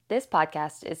This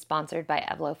podcast is sponsored by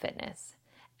Evlo Fitness.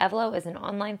 Evlo is an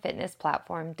online fitness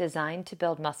platform designed to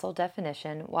build muscle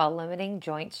definition while limiting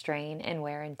joint strain and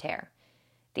wear and tear.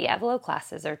 The Evlo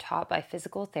classes are taught by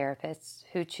physical therapists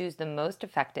who choose the most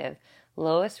effective,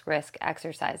 lowest risk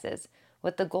exercises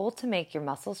with the goal to make your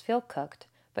muscles feel cooked,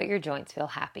 but your joints feel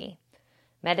happy.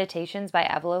 Meditations by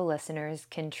Evlo listeners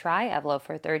can try Evlo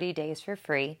for 30 days for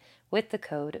free with the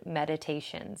code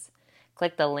MEDITATIONS.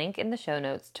 Click the link in the show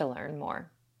notes to learn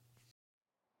more.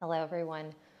 Hello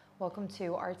everyone, welcome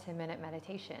to our 10-minute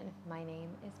meditation. My name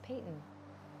is Peyton.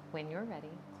 When you're ready,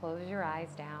 close your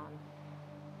eyes down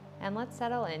and let's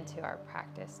settle into our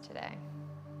practice today.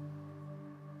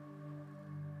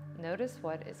 Notice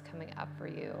what is coming up for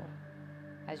you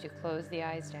as you close the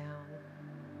eyes down,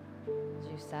 as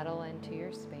you settle into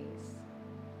your space.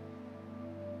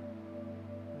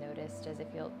 Notice, does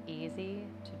it feel easy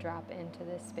to drop into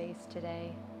this space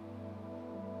today?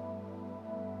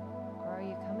 Or are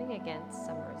you coming against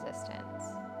some resistance?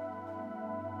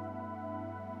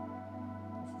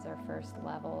 This is our first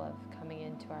level of coming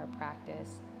into our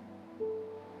practice,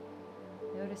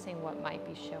 noticing what might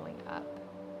be showing up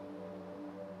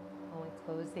when we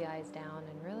close the eyes down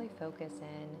and really focus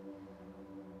in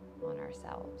on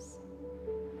ourselves.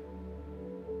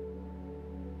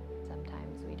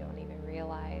 Sometimes we don't even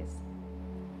realize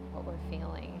what we're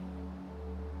feeling,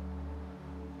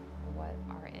 or what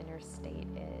our inner state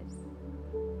is,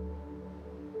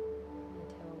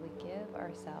 until we give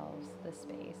ourselves the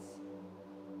space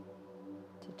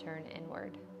to turn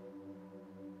inward.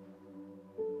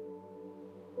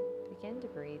 Begin to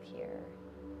breathe here.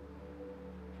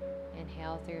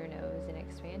 Inhale through your nose and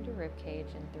expand your rib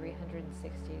cage in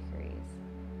 360 degrees,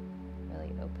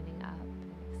 really opening up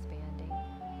and expanding.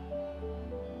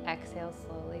 Exhale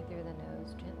slowly through the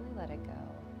nose, gently let it go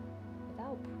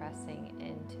without pressing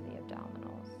into the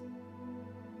abdominals.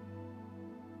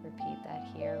 Repeat that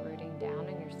here, rooting down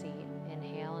in your seat.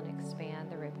 Inhale and expand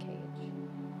the rib cage.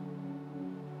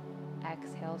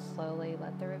 Exhale slowly,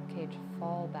 let the rib cage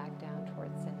fall back down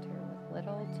towards center with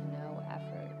little to no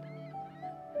effort.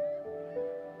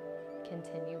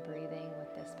 Continue breathing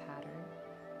with this pattern.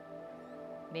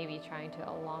 Maybe trying to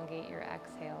elongate your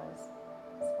exhales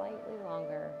slightly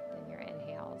longer than your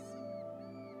inhales.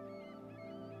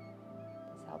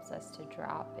 This helps us to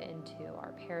drop into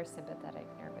our parasympathetic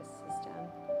nervous system,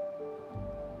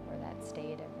 or that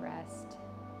state of rest,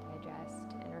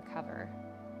 digest, and recover.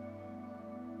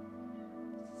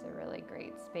 This is a really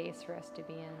great space for us to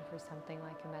be in for something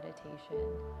like a meditation.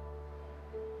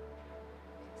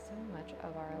 So much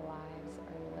of our lives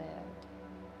are lived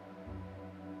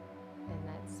in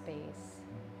that space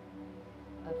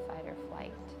of fight or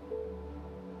flight.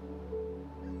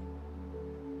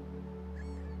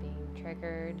 Being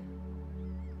triggered,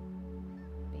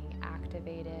 being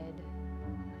activated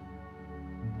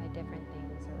by different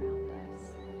things around us.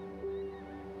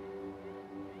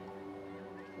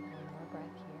 Take one more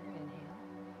breath here, inhale.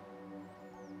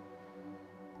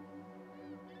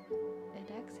 And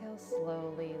exhale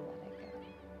slowly, let it go.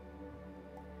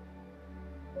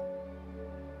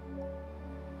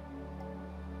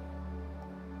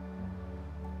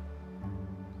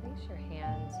 Place your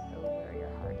hands over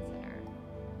your heart center,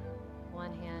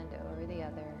 one hand over the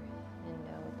other in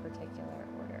no particular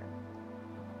order.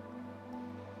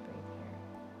 Breathe here.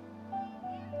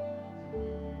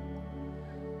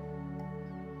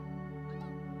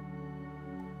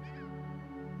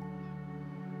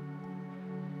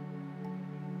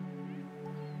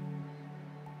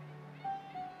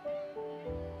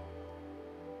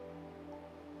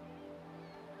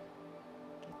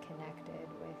 Get connected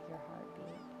with your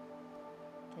heartbeat.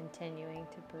 Continuing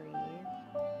to breathe,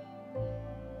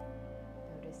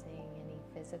 noticing any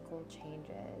physical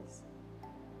changes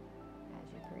as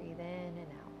you breathe in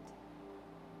and out.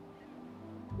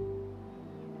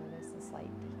 You notice a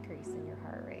slight decrease in your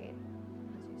heart rate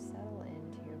as you settle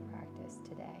into your practice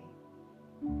today.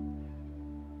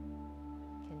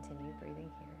 Continue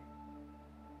breathing here.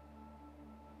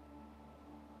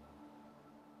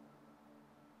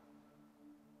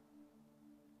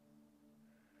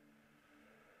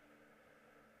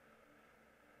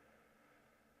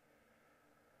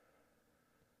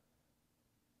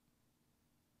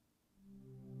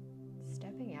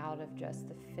 Stepping out of just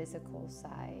the physical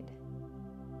side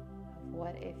of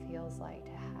what it feels like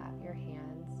to have your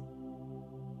hands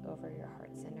over your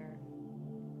heart center,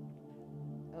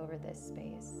 over this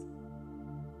space.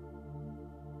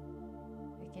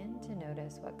 Begin to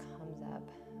notice what comes up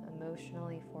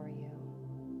emotionally for you.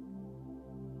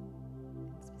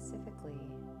 And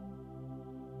specifically,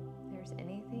 if there's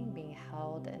anything being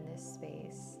held in this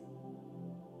space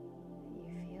that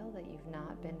you feel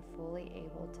not been fully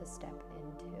able to step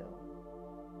into.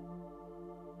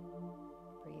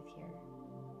 Breathe here.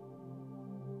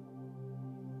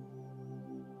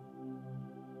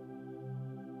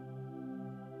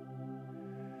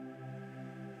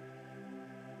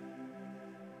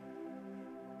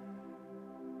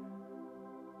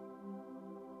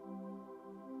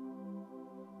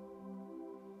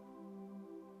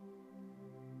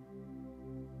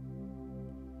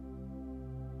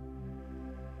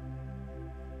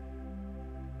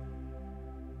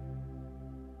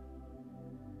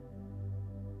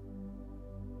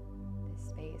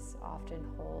 Space often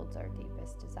holds our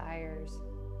deepest desires,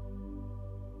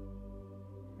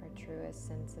 our truest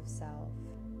sense of self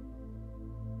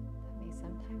that may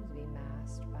sometimes be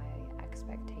masked by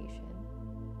expectation,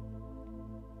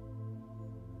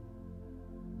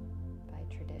 by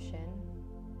tradition,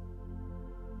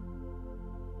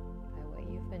 by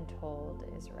what you've been told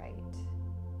is right,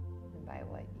 and by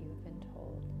what you've been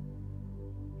told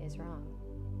is wrong.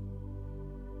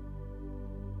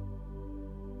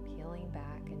 Peeling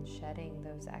back and shedding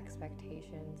those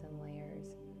expectations and layers.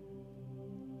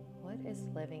 What is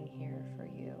living here for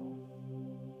you?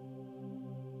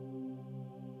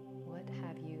 What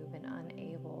have you been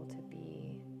unable to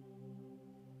be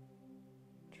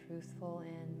truthful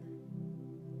in?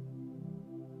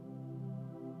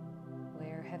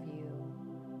 Where have you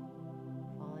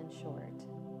fallen short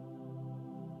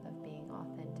of being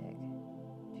authentic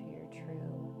to your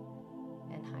true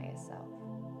and highest self?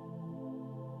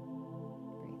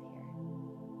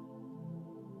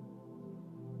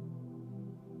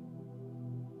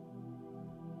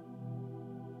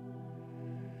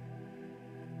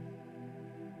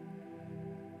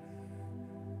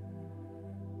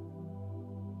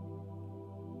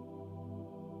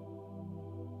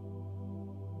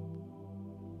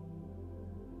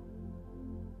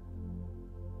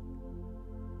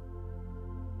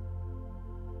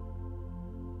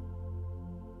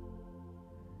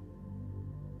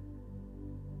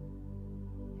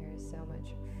 So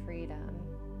much freedom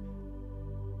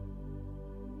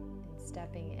in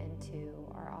stepping into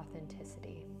our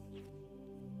authenticity.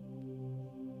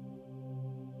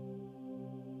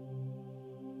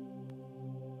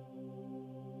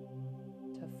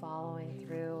 To following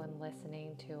through and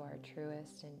listening to our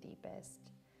truest and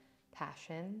deepest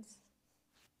passions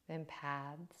and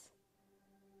paths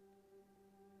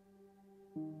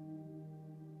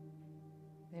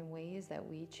in ways that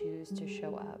we choose to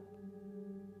show up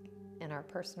in our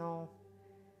personal,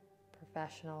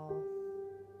 professional,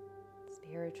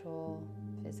 spiritual,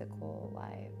 physical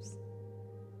lives.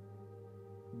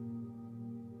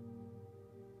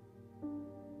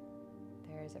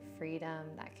 There is a freedom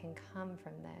that can come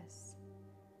from this.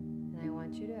 And I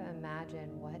want you to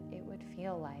imagine what it would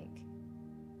feel like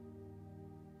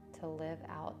to live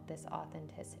out this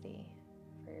authenticity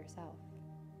for yourself.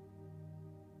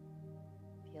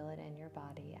 Feel it in your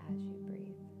body as you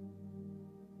breathe.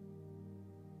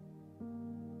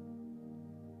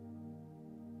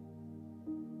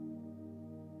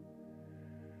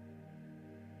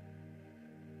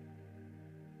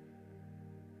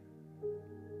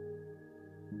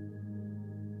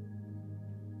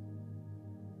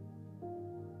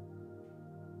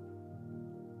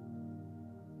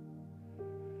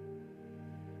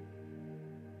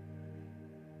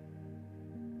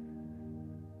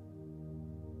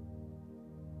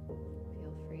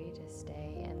 To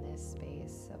stay in this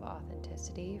space of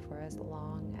authenticity for as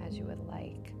long as you would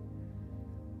like.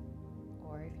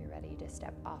 Or if you're ready to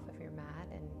step off of your mat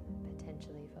and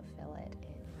potentially fulfill it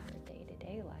in your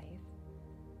day-to-day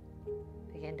life,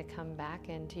 begin to come back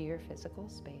into your physical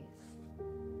space.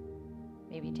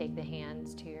 Maybe take the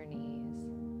hands to your knees.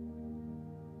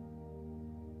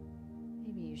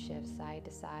 Maybe you shift side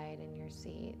to side in your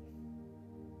seat,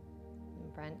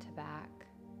 and front to back.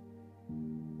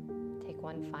 Take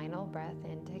one final breath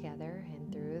in together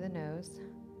and through the nose.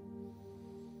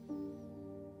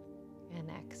 And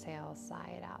exhale,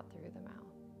 sigh it out through the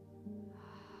mouth.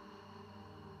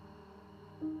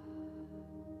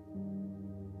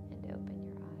 And open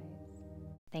your eyes.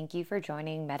 Thank you for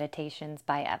joining Meditations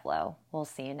by Evlo. We'll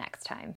see you next time.